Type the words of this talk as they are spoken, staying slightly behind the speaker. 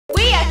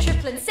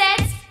discipline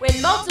sets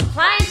when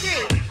multiplying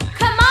through.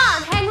 Come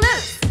on, hang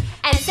loose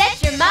and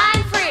set your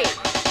mind free.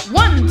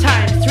 1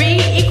 times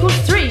 3 equals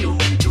 3.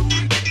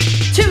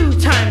 2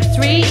 times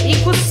 3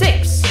 equals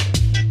 6.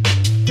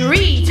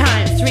 3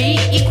 times 3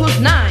 equals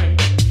 9.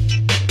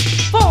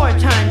 4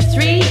 times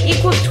 3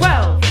 equals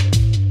 12.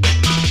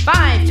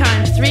 5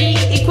 times 3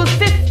 equals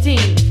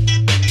 15.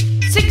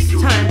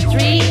 6 times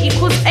 3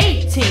 equals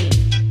 18.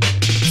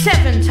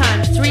 7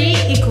 times 3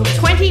 equals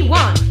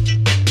 21.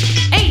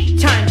 8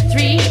 times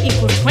 3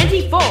 equals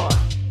 24.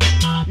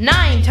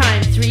 9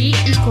 times 3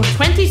 equals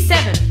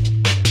 27.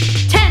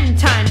 10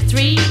 times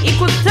 3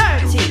 equals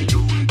 30.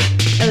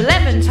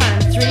 11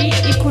 times 3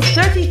 equals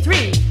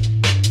 33.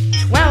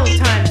 12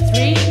 times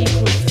 3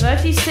 equals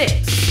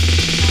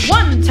 36.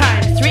 1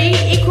 times 3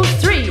 equals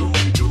 3.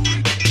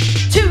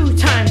 2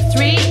 times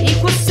 3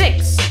 equals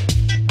 6.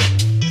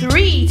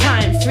 3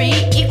 times 3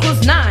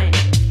 equals 9.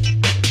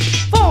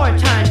 4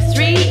 times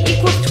 3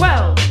 equals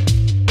 12.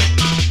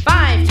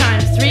 5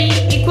 times 3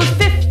 equals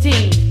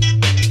 15.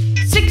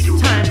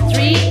 6 times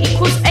 3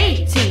 equals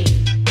 18.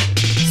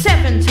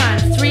 7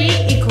 times 3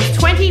 equals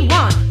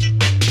 21.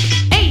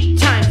 8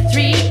 times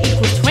 3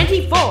 equals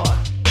 24.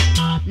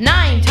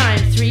 9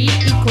 times 3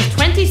 equals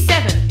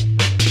 27.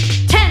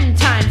 10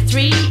 times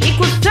 3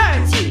 equals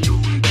 30.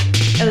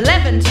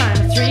 11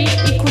 times 3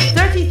 equals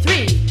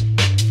 33.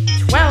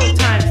 12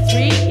 times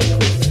 3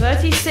 equals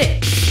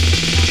 36.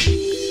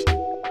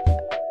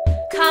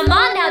 Come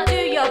on now, do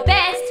your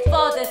best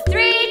for the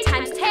 3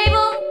 times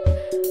table.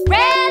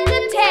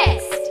 Random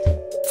test.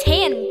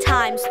 10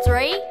 times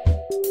 3.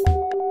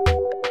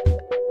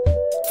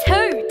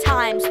 2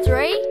 times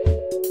 3.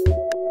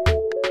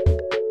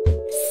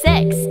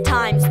 6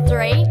 times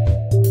 3.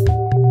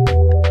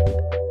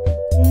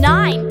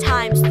 9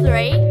 times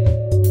 3.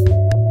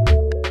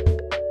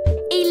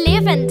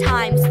 11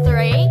 times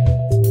 3.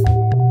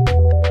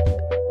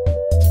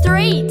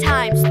 3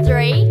 times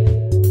 3.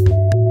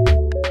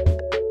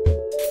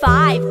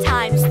 5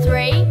 times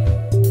 3.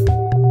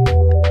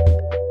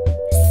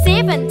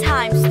 7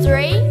 times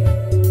 3.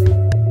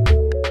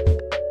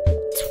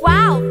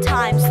 12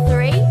 times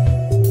 3.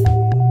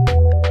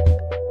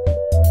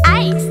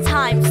 8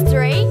 times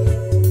 3.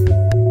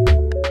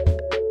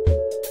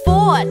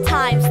 4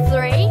 times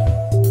 3.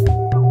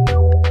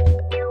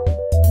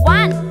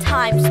 1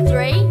 times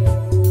 3.